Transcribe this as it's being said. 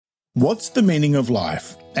What's the meaning of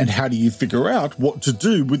life? And how do you figure out what to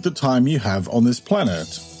do with the time you have on this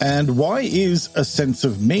planet? And why is a sense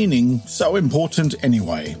of meaning so important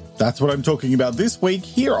anyway? That's what I'm talking about this week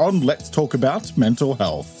here on Let's Talk About Mental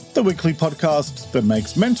Health, the weekly podcast that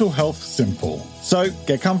makes mental health simple. So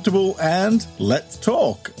get comfortable and let's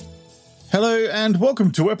talk. Hello and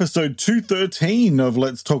welcome to episode 213 of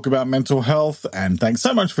Let's Talk About Mental Health, and thanks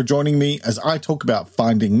so much for joining me as I talk about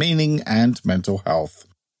finding meaning and mental health.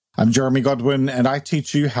 I'm Jeremy Godwin, and I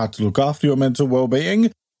teach you how to look after your mental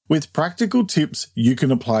well-being with practical tips you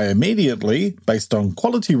can apply immediately based on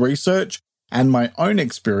quality research and my own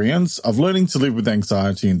experience of learning to live with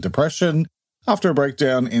anxiety and depression after a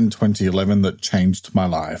breakdown in 2011 that changed my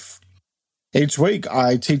life. Each week,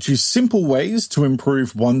 I teach you simple ways to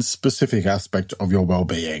improve one specific aspect of your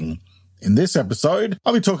well-being. In this episode,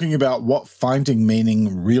 I'll be talking about what finding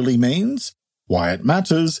meaning really means, why it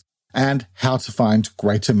matters, and how to find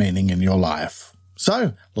greater meaning in your life.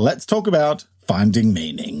 So, let's talk about finding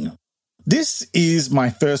meaning. This is my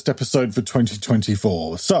first episode for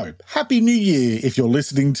 2024, so Happy New Year if you're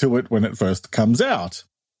listening to it when it first comes out.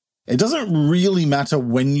 It doesn't really matter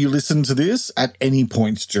when you listen to this at any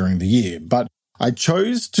point during the year, but I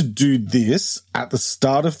chose to do this at the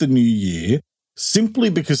start of the new year simply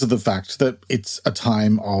because of the fact that it's a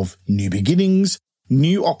time of new beginnings,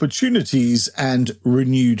 new opportunities, and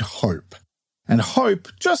renewed hope. And hope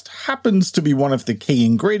just happens to be one of the key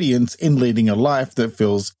ingredients in leading a life that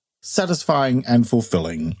feels satisfying and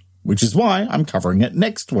fulfilling, which is why I'm covering it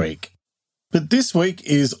next week. But this week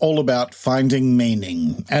is all about finding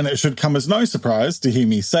meaning, and it should come as no surprise to hear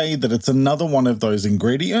me say that it's another one of those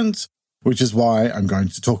ingredients, which is why I'm going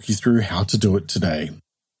to talk you through how to do it today.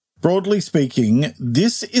 Broadly speaking,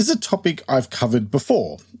 this is a topic I've covered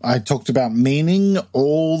before. I talked about meaning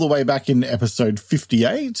all the way back in episode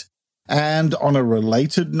 58, and on a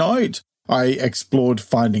related note, I explored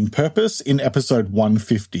finding purpose in episode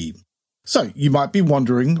 150. So you might be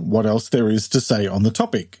wondering what else there is to say on the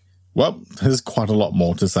topic. Well, there's quite a lot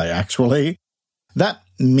more to say, actually. That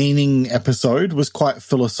meaning episode was quite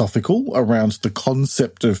philosophical around the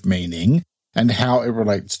concept of meaning and how it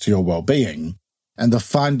relates to your well-being. And the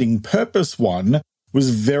finding purpose one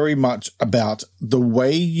was very much about the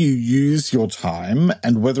way you use your time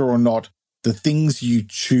and whether or not the things you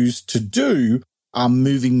choose to do are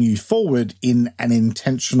moving you forward in an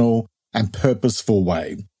intentional and purposeful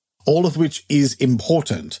way, all of which is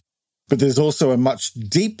important. But there's also a much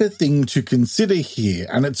deeper thing to consider here,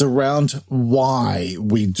 and it's around why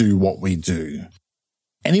we do what we do.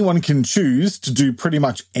 Anyone can choose to do pretty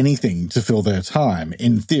much anything to fill their time,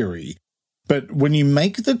 in theory. But when you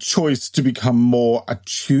make the choice to become more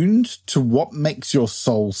attuned to what makes your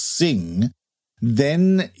soul sing,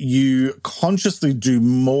 then you consciously do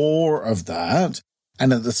more of that,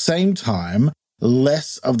 and at the same time,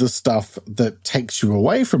 less of the stuff that takes you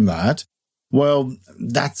away from that. Well,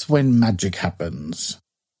 that's when magic happens.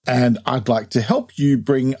 And I'd like to help you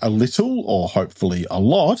bring a little, or hopefully a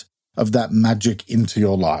lot, of that magic into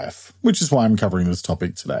your life, which is why I'm covering this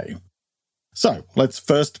topic today. So let's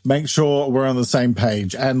first make sure we're on the same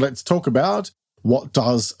page, and let's talk about what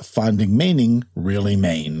does finding meaning really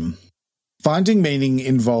mean. Finding meaning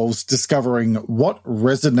involves discovering what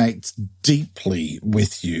resonates deeply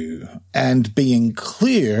with you and being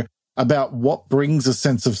clear about what brings a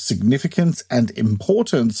sense of significance and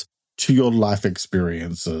importance to your life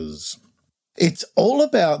experiences. It's all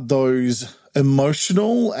about those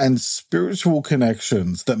emotional and spiritual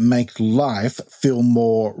connections that make life feel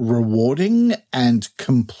more rewarding and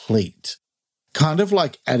complete. Kind of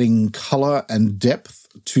like adding color and depth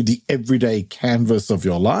to the everyday canvas of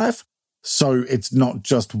your life, so it's not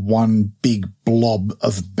just one big blob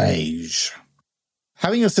of beige.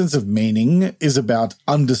 Having a sense of meaning is about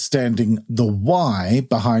understanding the why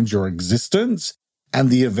behind your existence and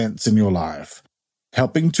the events in your life,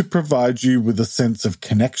 helping to provide you with a sense of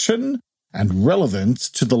connection and relevance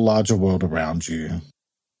to the larger world around you.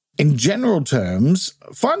 In general terms,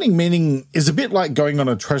 finding meaning is a bit like going on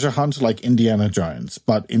a treasure hunt like Indiana Jones,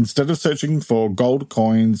 but instead of searching for gold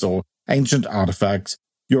coins or ancient artifacts,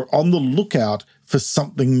 you're on the lookout for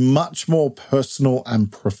something much more personal and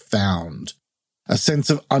profound. A sense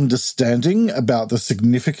of understanding about the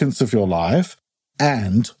significance of your life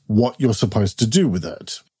and what you're supposed to do with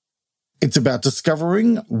it. It's about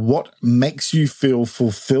discovering what makes you feel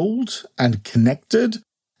fulfilled and connected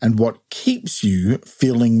and what keeps you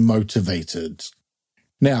feeling motivated.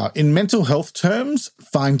 Now, in mental health terms,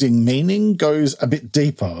 finding meaning goes a bit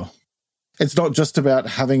deeper. It's not just about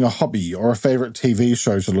having a hobby or a favorite TV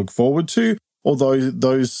show to look forward to, although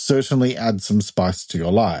those certainly add some spice to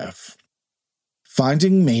your life.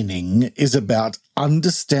 Finding meaning is about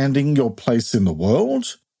understanding your place in the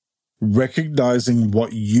world, recognizing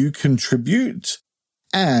what you contribute,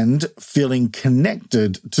 and feeling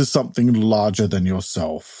connected to something larger than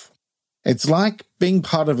yourself. It's like being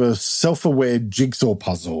part of a self-aware jigsaw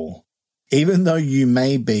puzzle. Even though you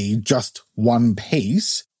may be just one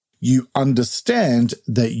piece, you understand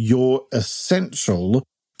that you're essential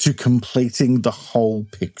to completing the whole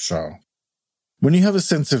picture. When you have a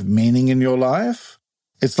sense of meaning in your life,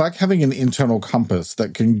 it's like having an internal compass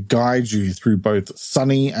that can guide you through both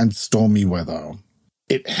sunny and stormy weather.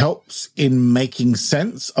 It helps in making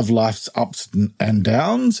sense of life's ups and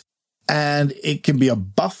downs, and it can be a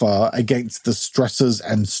buffer against the stresses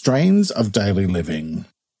and strains of daily living.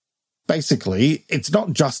 Basically, it's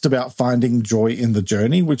not just about finding joy in the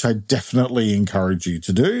journey, which I definitely encourage you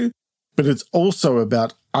to do, but it's also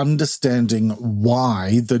about understanding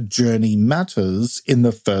why the journey matters in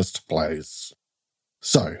the first place.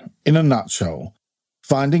 So, in a nutshell,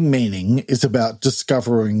 finding meaning is about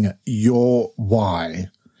discovering your why,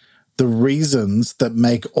 the reasons that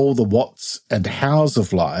make all the whats and hows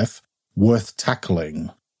of life worth tackling.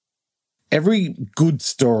 Every good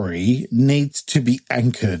story needs to be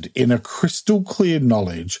anchored in a crystal clear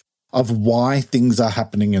knowledge of why things are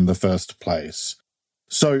happening in the first place.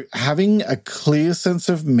 So having a clear sense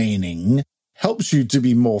of meaning helps you to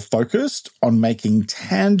be more focused on making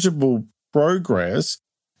tangible progress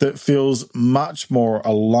that feels much more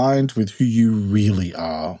aligned with who you really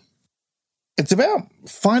are. It's about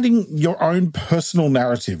finding your own personal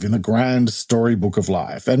narrative in the grand storybook of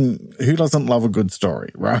life. And who doesn't love a good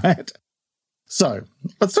story, right? So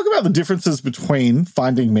let's talk about the differences between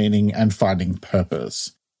finding meaning and finding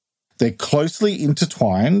purpose. They're closely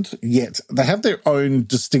intertwined, yet they have their own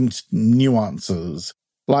distinct nuances,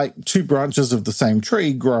 like two branches of the same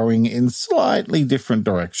tree growing in slightly different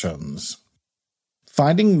directions.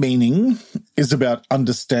 Finding meaning is about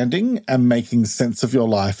understanding and making sense of your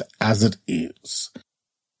life as it is.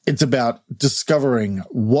 It's about discovering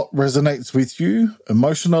what resonates with you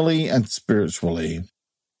emotionally and spiritually.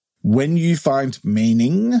 When you find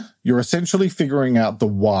meaning, you're essentially figuring out the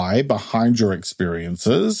why behind your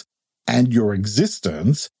experiences and your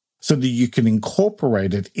existence so that you can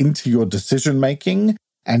incorporate it into your decision-making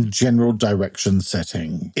and general direction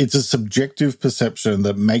setting. It's a subjective perception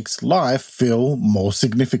that makes life feel more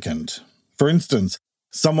significant. For instance,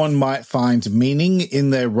 someone might find meaning in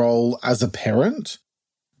their role as a parent,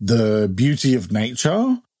 the beauty of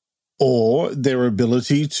nature, or their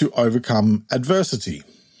ability to overcome adversity.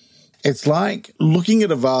 It's like looking at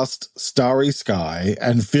a vast starry sky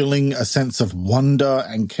and feeling a sense of wonder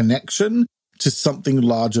and connection to something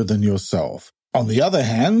larger than yourself. On the other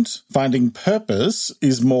hand, finding purpose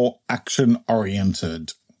is more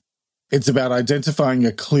action-oriented. It's about identifying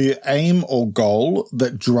a clear aim or goal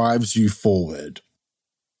that drives you forward.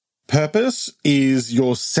 Purpose is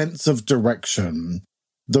your sense of direction,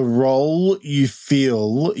 the role you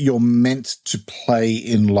feel you're meant to play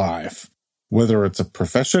in life, whether it's a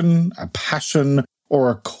profession, a passion, or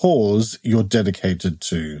a cause you're dedicated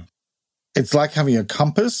to. It's like having a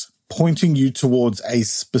compass pointing you towards a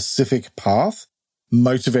specific path,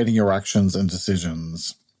 motivating your actions and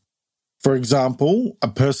decisions. For example, a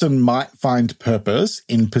person might find purpose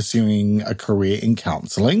in pursuing a career in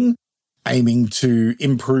counseling, aiming to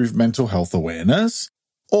improve mental health awareness,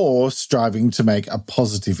 or striving to make a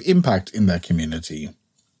positive impact in their community.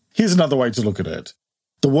 Here's another way to look at it.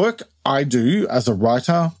 The work I do as a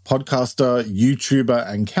writer, podcaster, YouTuber,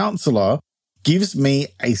 and counselor gives me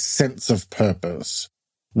a sense of purpose,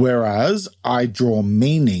 whereas I draw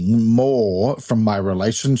meaning more from my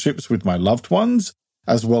relationships with my loved ones,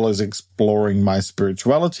 as well as exploring my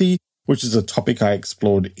spirituality, which is a topic I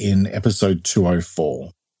explored in episode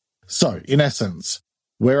 204. So, in essence,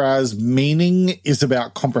 whereas meaning is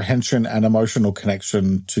about comprehension and emotional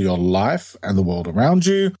connection to your life and the world around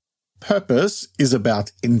you, purpose is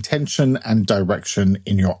about intention and direction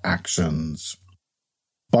in your actions.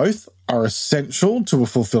 Both are essential to a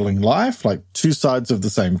fulfilling life, like two sides of the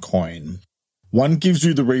same coin. One gives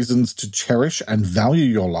you the reasons to cherish and value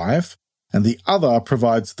your life, and the other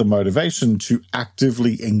provides the motivation to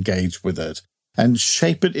actively engage with it and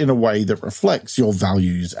shape it in a way that reflects your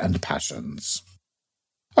values and passions.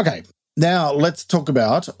 Okay, now let's talk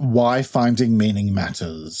about why finding meaning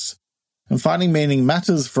matters. And finding meaning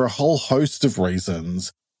matters for a whole host of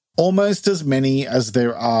reasons, almost as many as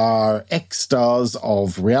there are ex-stars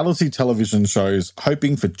of reality television shows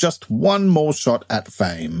hoping for just one more shot at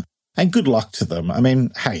fame. And good luck to them. I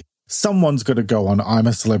mean, hey, someone's got to go on I'm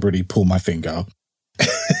a Celebrity, pull my finger.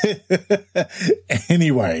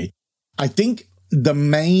 Anyway, I think the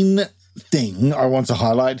main thing I want to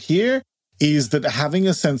highlight here is that having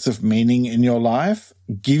a sense of meaning in your life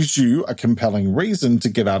gives you a compelling reason to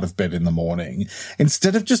get out of bed in the morning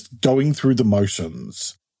instead of just going through the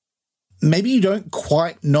motions. Maybe you don't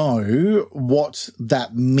quite know what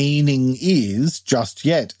that meaning is just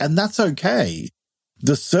yet, and that's okay.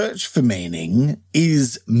 The search for meaning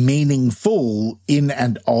is meaningful in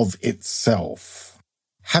and of itself.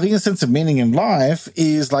 Having a sense of meaning in life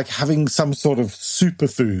is like having some sort of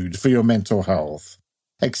superfood for your mental health,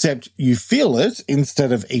 except you feel it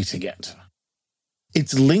instead of eating it.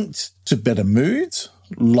 It's linked to better moods,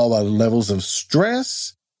 lower levels of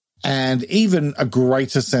stress, and even a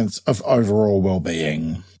greater sense of overall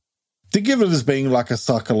well-being. Think of it as being like a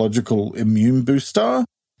psychological immune booster,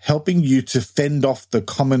 helping you to fend off the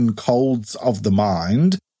common colds of the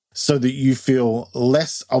mind so that you feel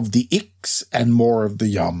less of the icks and more of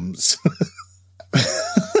the yums.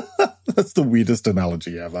 That's the weirdest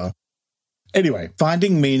analogy ever. Anyway,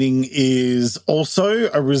 finding meaning is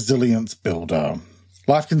also a resilience builder.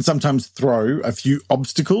 Life can sometimes throw a few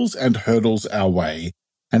obstacles and hurdles our way,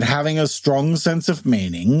 and having a strong sense of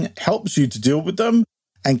meaning helps you to deal with them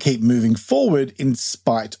and keep moving forward in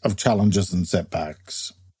spite of challenges and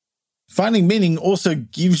setbacks. Finding meaning also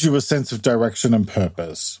gives you a sense of direction and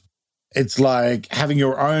purpose. It's like having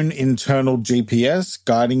your own internal GPS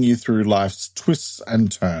guiding you through life's twists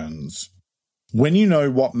and turns. When you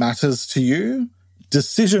know what matters to you,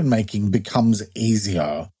 decision-making becomes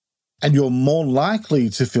easier, and you're more likely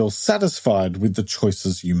to feel satisfied with the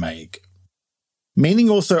choices you make. Meaning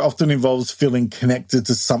also often involves feeling connected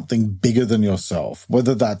to something bigger than yourself,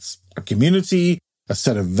 whether that's a community, a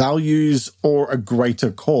set of values, or a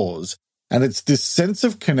greater cause. And it's this sense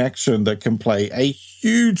of connection that can play a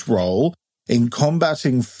huge role in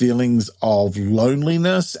combating feelings of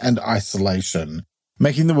loneliness and isolation,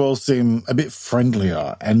 making the world seem a bit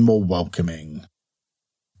friendlier and more welcoming.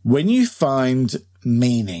 When you find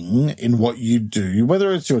meaning in what you do,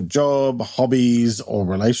 whether it's your job, hobbies, or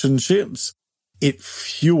relationships, it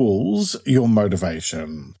fuels your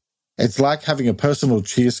motivation. It's like having a personal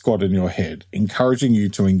cheer squad in your head, encouraging you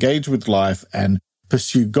to engage with life and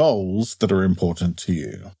pursue goals that are important to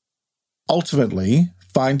you. Ultimately,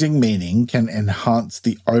 finding meaning can enhance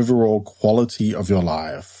the overall quality of your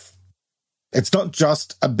life. It's not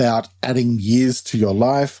just about adding years to your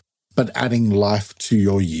life, but adding life to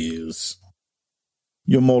your years.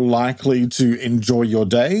 You're more likely to enjoy your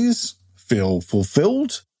days, feel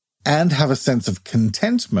fulfilled, and have a sense of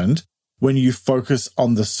contentment when you focus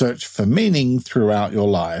on the search for meaning throughout your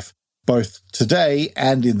life, both today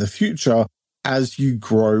and in the future, as you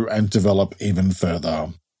grow and develop even further.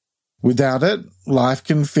 Without it, life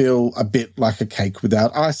can feel a bit like a cake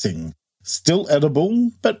without icing. Still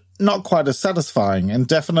edible, but not quite as satisfying, and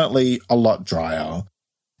definitely a lot drier.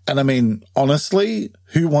 And I mean, honestly,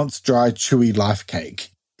 who wants dry, chewy life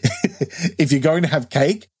cake? If you're going to have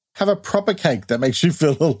cake, have a proper cake that makes you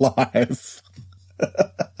feel alive.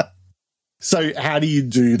 So how do you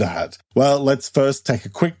do that? Well, let's first take a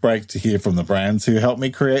quick break to hear from the brands who help me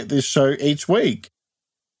create this show each week.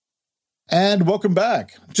 And welcome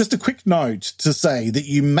back. Just a quick note to say that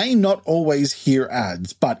you may not always hear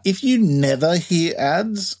ads, but if you never hear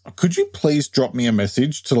ads, could you please drop me a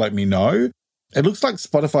message to let me know? It looks like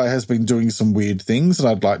Spotify has been doing some weird things and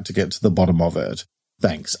I'd like to get to the bottom of it.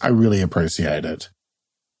 Thanks, I really appreciate it.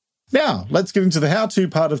 Now, let's get into the how-to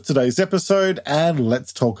part of today's episode and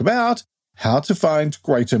let's talk about how to find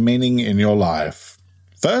greater meaning in your life.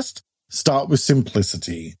 First, start with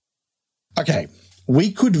simplicity. Okay,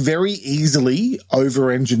 we could very easily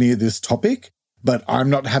over-engineer this topic, but I'm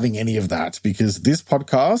not having any of that because this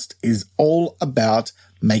podcast is all about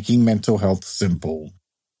making mental health simple.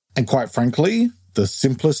 And quite frankly, the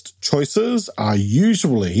simplest choices are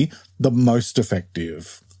usually the most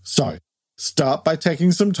effective. So, start by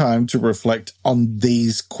taking some time to reflect on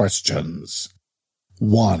these questions.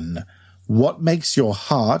 1. What makes your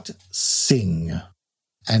heart sing?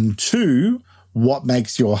 And 2, what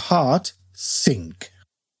makes your heart sink?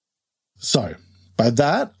 So, by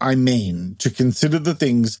that, I mean to consider the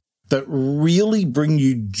things that really bring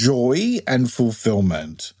you joy and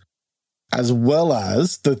fulfillment, as well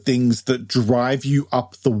as the things that drive you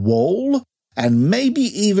up the wall and maybe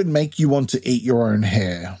even make you want to eat your own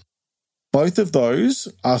hair. Both of those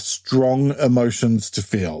are strong emotions to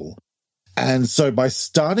feel. And so by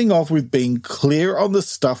starting off with being clear on the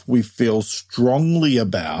stuff we feel strongly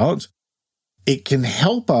about, it can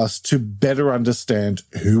help us to better understand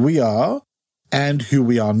who we are and who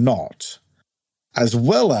we are not, as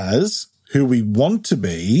well as who we want to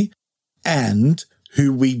be and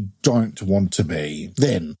who we don't want to be.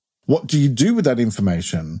 Then, what do you do with that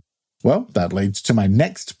information? Well, that leads to my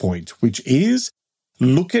next point, which is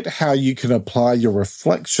look at how you can apply your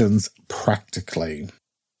reflections practically.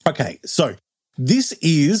 Okay, so this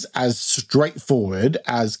is as straightforward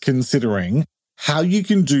as considering how you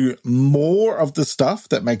can do more of the stuff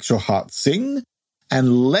that makes your heart sing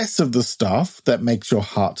and less of the stuff that makes your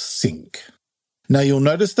heart sink. Now, you'll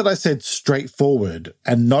notice that I said straightforward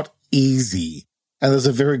and not easy, and there's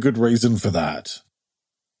a very good reason for that.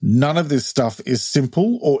 None of this stuff is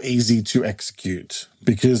simple or easy to execute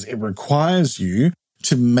because it requires you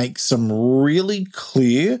to make some really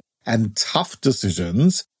clear and tough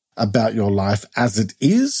decisions about your life as it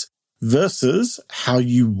is versus how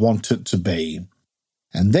you want it to be.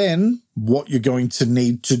 And then what you're going to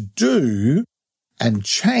need to do and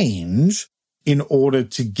change in order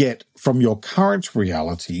to get from your current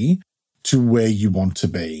reality to where you want to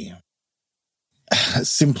be.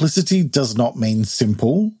 Simplicity does not mean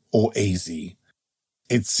simple or easy.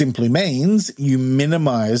 It simply means you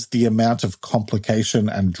minimize the amount of complication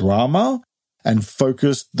and drama and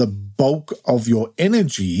focus the bulk of your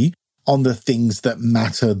energy on the things that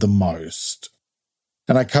matter the most.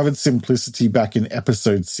 And I covered simplicity back in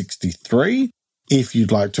episode 63, if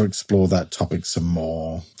you'd like to explore that topic some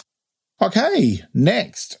more. Okay,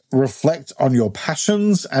 next, reflect on your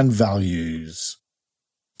passions and values.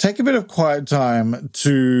 Take a bit of quiet time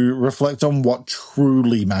to reflect on what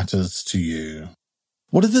truly matters to you.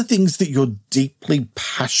 What are the things that you're deeply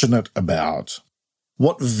passionate about?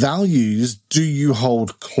 What values do you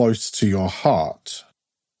hold close to your heart?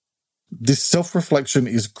 This self-reflection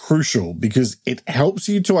is crucial because it helps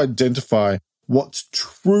you to identify what's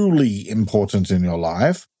truly important in your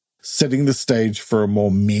life, setting the stage for a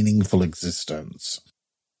more meaningful existence.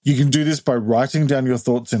 You can do this by writing down your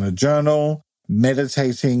thoughts in a journal,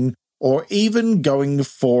 meditating, or even going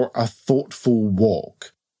for a thoughtful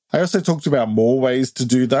walk. I also talked about more ways to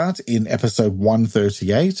do that in episode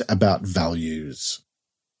 138 about values.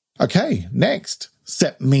 Okay, next,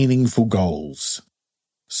 set meaningful goals.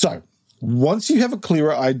 So, once you have a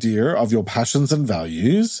clearer idea of your passions and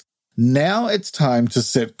values, now it's time to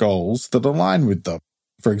set goals that align with them.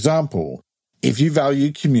 For example, if you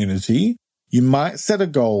value community, you might set a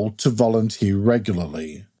goal to volunteer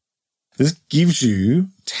regularly. This gives you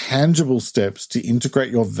tangible steps to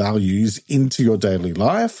integrate your values into your daily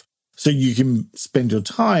life so you can spend your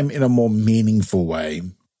time in a more meaningful way.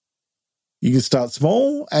 You can start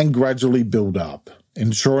small and gradually build up,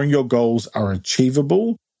 ensuring your goals are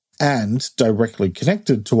achievable and directly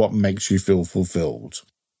connected to what makes you feel fulfilled.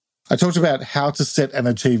 I talked about how to set and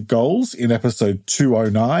achieve goals in episode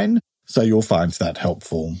 209, so you'll find that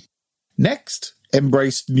helpful. Next,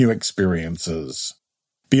 embrace new experiences.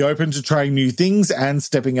 Be open to trying new things and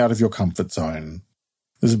stepping out of your comfort zone.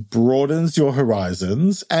 This broadens your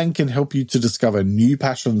horizons and can help you to discover new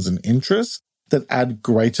passions and interests that add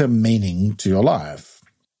greater meaning to your life.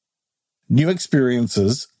 New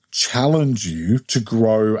experiences challenge you to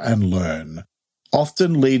grow and learn,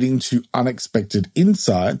 often leading to unexpected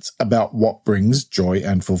insights about what brings joy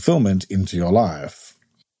and fulfillment into your life.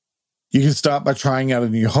 You can start by trying out a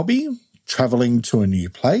new hobby, traveling to a new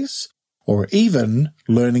place, or even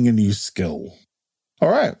learning a new skill. All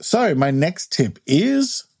right, so my next tip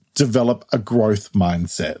is develop a growth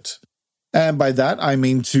mindset. And by that, I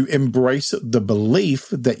mean to embrace the belief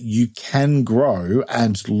that you can grow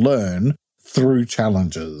and learn through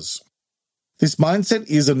challenges. This mindset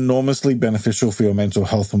is enormously beneficial for your mental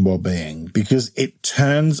health and well-being because it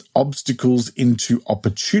turns obstacles into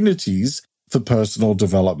opportunities for personal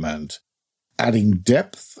development, adding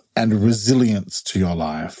depth and resilience to your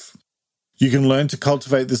life. You can learn to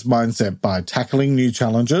cultivate this mindset by tackling new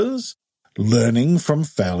challenges, learning from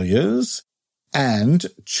failures, and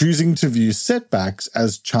choosing to view setbacks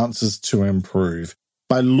as chances to improve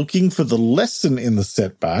by looking for the lesson in the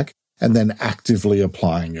setback and then actively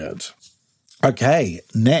applying it. Okay,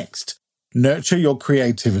 next, nurture your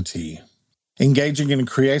creativity. Engaging in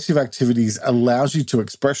creative activities allows you to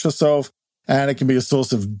express yourself, and it can be a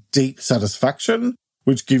source of deep satisfaction,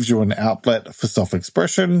 which gives you an outlet for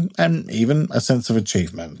self-expression and even a sense of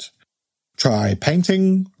achievement. Try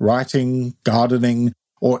painting, writing, gardening,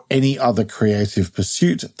 or any other creative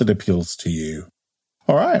pursuit that appeals to you.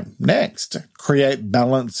 All right, next, create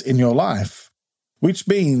balance in your life, which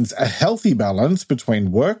means a healthy balance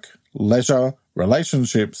between work, leisure,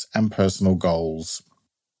 relationships, and personal goals.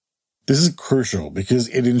 This is crucial because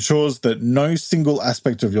it ensures that no single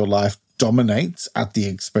aspect of your life dominates at the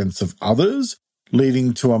expense of others,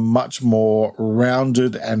 leading to a much more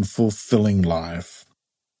rounded and fulfilling life.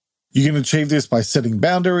 You can achieve this by setting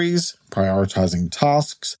boundaries, prioritizing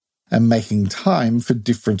tasks, and making time for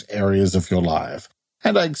different areas of your life,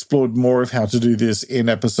 and I explored more of how to do this in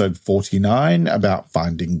episode 49 about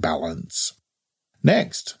finding balance.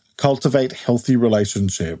 Next, cultivate healthy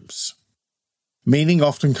relationships. Meaning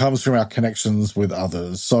often comes from our connections with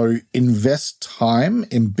others, so invest time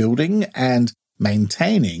in building and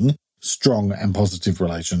maintaining strong and positive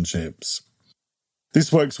relationships.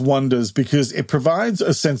 This works wonders because it provides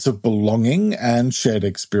a sense of belonging and shared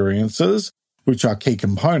experiences, which are key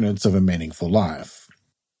components of a meaningful life.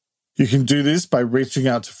 You can do this by reaching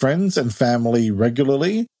out to friends and family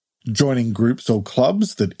regularly, joining groups or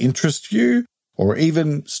clubs that interest you, or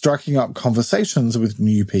even striking up conversations with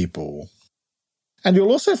new people. And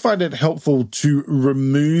you'll also find it helpful to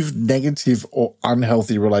remove negative or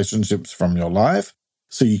unhealthy relationships from your life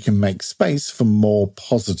so you can make space for more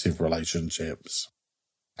positive relationships.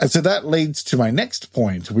 And so that leads to my next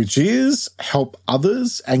point, which is help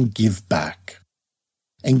others and give back.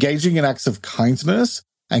 Engaging in acts of kindness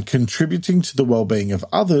and contributing to the well-being of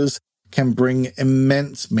others can bring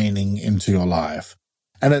immense meaning into your life.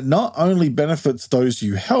 And it not only benefits those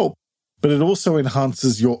you help, but it also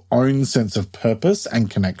enhances your own sense of purpose and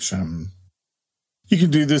connection. You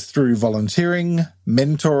can do this through volunteering,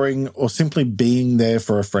 mentoring, or simply being there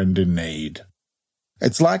for a friend in need.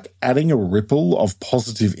 It's like adding a ripple of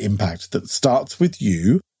positive impact that starts with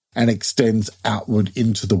you and extends outward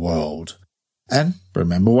into the world. And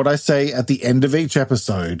remember what I say at the end of each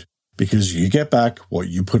episode, because you get back what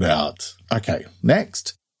you put out. Okay,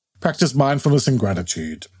 next, practice mindfulness and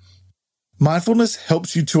gratitude. Mindfulness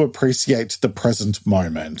helps you to appreciate the present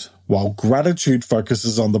moment, while gratitude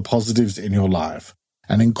focuses on the positives in your life,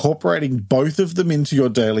 and incorporating both of them into your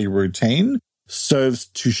daily routine serves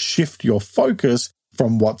to shift your focus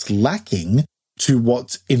from what's lacking to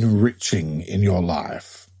what's enriching in your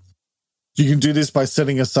life. You can do this by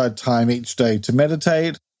setting aside time each day to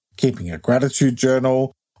meditate, keeping a gratitude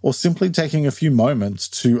journal, or simply taking a few moments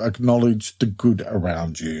to acknowledge the good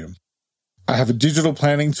around you. I have a digital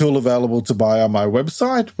planning tool available to buy on my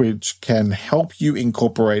website, which can help you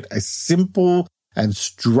incorporate a simple and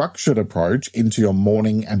structured approach into your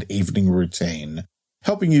morning and evening routine,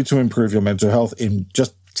 helping you to improve your mental health in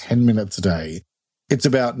just 10 minutes a day. It's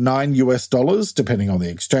about $9 depending on the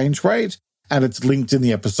exchange rate, and it's linked in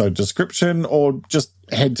the episode description, or just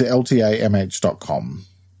head to ltamh.com.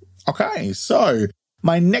 Okay, so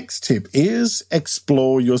my next tip is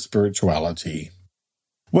explore your spirituality.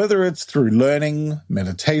 Whether it's through learning,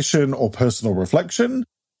 meditation, or personal reflection,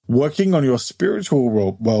 working on your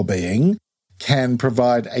spiritual well-being can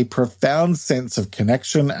provide a profound sense of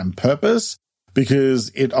connection and purpose because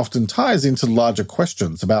it often ties into larger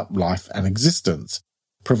questions about life and existence,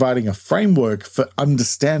 providing a framework for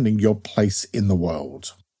understanding your place in the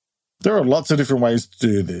world. There are lots of different ways to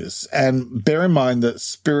do this, and bear in mind that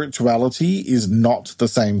spirituality is not the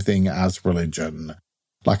same thing as religion.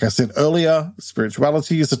 Like I said earlier,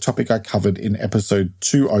 spirituality is a topic I covered in episode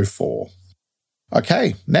 204.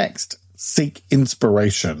 Okay, next, seek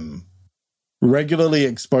inspiration. Regularly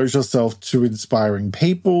expose yourself to inspiring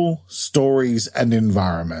people, stories, and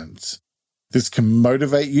environments. This can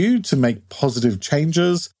motivate you to make positive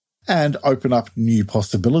changes and open up new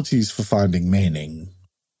possibilities for finding meaning.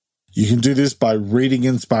 You can do this by reading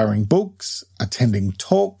inspiring books, attending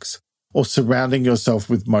talks, or surrounding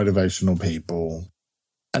yourself with motivational people.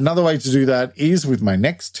 Another way to do that is with my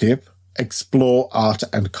next tip, explore art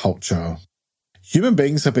and culture. Human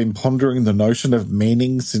beings have been pondering the notion of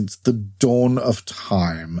meaning since the dawn of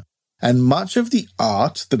time, and much of the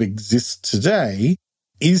art that exists today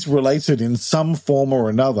is related in some form or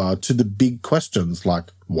another to the big questions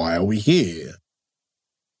like, why are we here?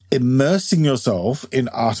 Immersing yourself in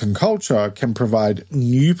art and culture can provide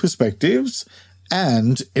new perspectives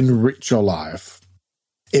and enrich your life.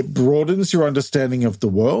 It broadens your understanding of the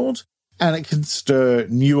world, and it can stir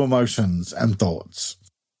new emotions and thoughts.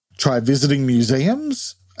 Try visiting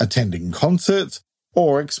museums, attending concerts,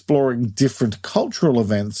 or exploring different cultural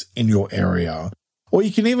events in your area. Or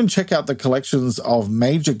you can even check out the collections of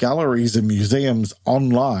major galleries and museums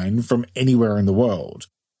online from anywhere in the world.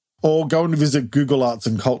 Or go and visit Google Arts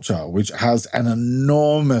and Culture, which has an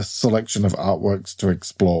enormous selection of artworks to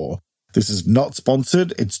explore. This is not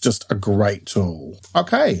sponsored, it's just a great tool.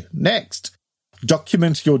 Okay, next,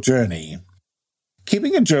 document your journey.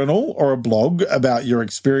 Keeping a journal or a blog about your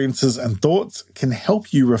experiences and thoughts can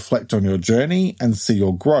help you reflect on your journey and see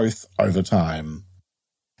your growth over time.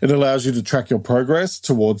 It allows you to track your progress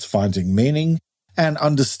towards finding meaning and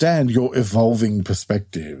understand your evolving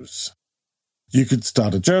perspectives. You could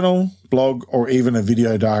start a journal, blog, or even a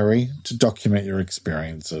video diary to document your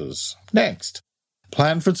experiences. Next,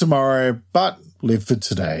 plan for tomorrow, but live for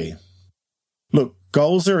today. Look,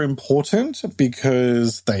 goals are important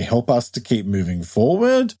because they help us to keep moving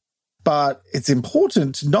forward, but it's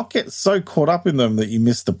important to not get so caught up in them that you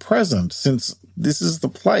miss the present, since this is the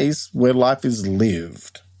place where life is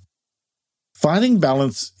lived. Finding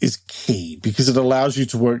balance is key because it allows you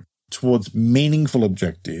to work towards meaningful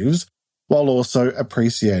objectives while also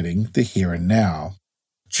appreciating the here and now.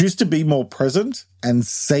 Choose to be more present and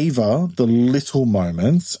savor the little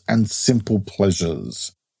moments and simple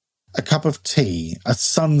pleasures. A cup of tea, a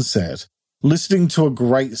sunset, listening to a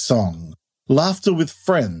great song, laughter with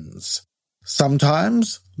friends.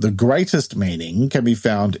 Sometimes the greatest meaning can be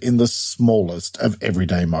found in the smallest of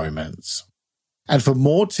everyday moments. And for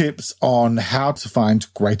more tips on how to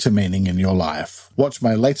find greater meaning in your life, watch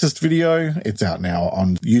my latest video. It's out now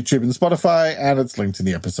on YouTube and Spotify, and it's linked in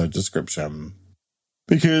the episode description.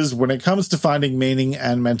 Because when it comes to finding meaning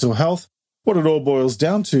and mental health, what it all boils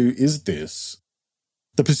down to is this.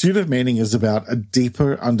 The pursuit of meaning is about a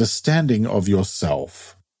deeper understanding of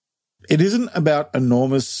yourself. It isn't about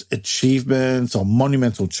enormous achievements or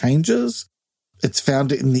monumental changes. It's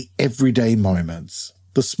found in the everyday moments,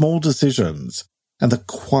 the small decisions, and the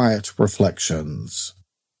quiet reflections.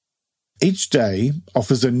 Each day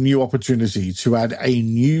offers a new opportunity to add a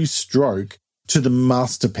new stroke to the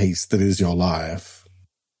masterpiece that is your life.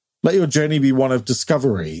 Let your journey be one of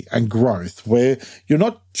discovery and growth, where you're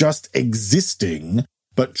not just existing,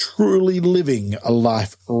 but truly living a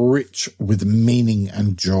life rich with meaning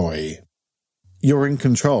and joy. You're in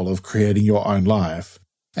control of creating your own life,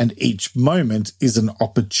 and each moment is an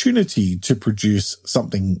opportunity to produce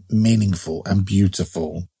something meaningful and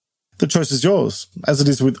beautiful. The choice is yours, as it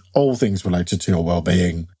is with all things related to your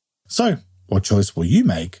well-being. So, what choice will you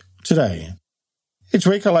make today? Each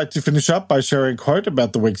week I like to finish up by sharing a quote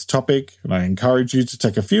about the week's topic, and I encourage you to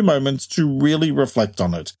take a few moments to really reflect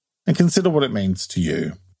on it and consider what it means to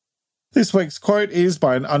you. This week's quote is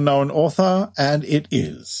by an unknown author, and it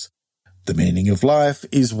is, "The meaning of life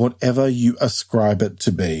is whatever you ascribe it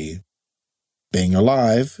to be. Being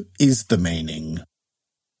alive is the meaning."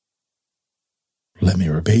 Let me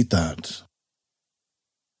repeat that.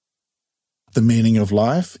 The meaning of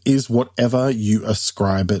life is whatever you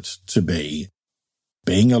ascribe it to be.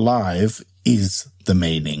 Being alive is the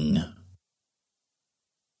meaning.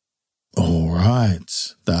 All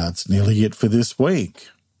right, that's nearly it for this week.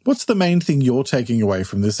 What's the main thing you're taking away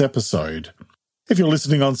from this episode? If you're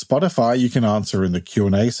listening on Spotify, you can answer in the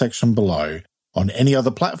Q&A section below. On any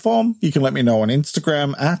other platform, you can let me know on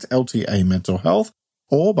Instagram at LTA Mental Health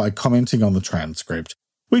or by commenting on the transcript,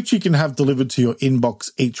 which you can have delivered to your inbox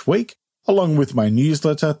each week, along with my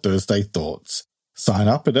newsletter, Thursday Thoughts. Sign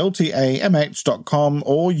up at ltamh.com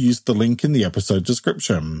or use the link in the episode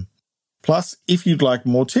description. Plus, if you'd like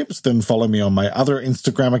more tips, then follow me on my other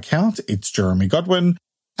Instagram account, it's Jeremy Godwin,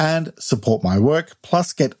 and support my work,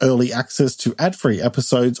 plus get early access to ad-free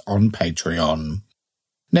episodes on Patreon.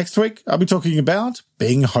 Next week, I'll be talking about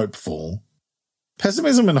being hopeful.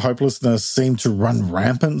 Pessimism and hopelessness seem to run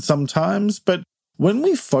rampant sometimes, but when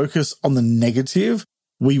we focus on the negative,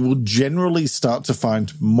 we will generally start to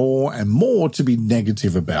find more and more to be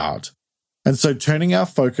negative about. And so turning our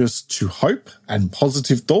focus to hope and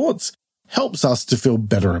positive thoughts helps us to feel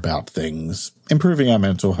better about things, improving our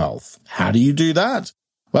mental health. How do you do that?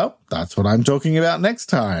 Well, that's what I'm talking about next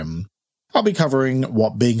time. I'll be covering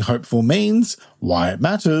what being hopeful means, why it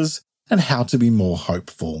matters, and how to be more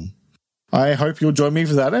hopeful. I hope you'll join me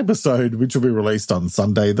for that episode, which will be released on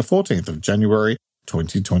Sunday, the 14th of January,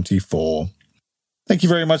 2024. Thank you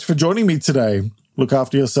very much for joining me today. Look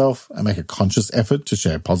after yourself and make a conscious effort to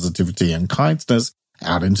share positivity and kindness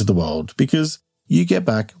out into the world, because you get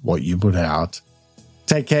back what you put out.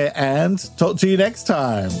 Take care and talk to you next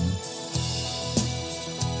time.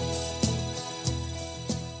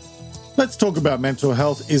 Let's Talk About Mental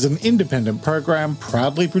Health is an independent program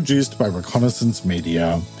proudly produced by Reconnaissance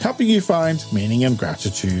Media, helping you find meaning and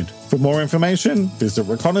gratitude. For more information, visit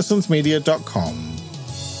reconnaissancemedia.com.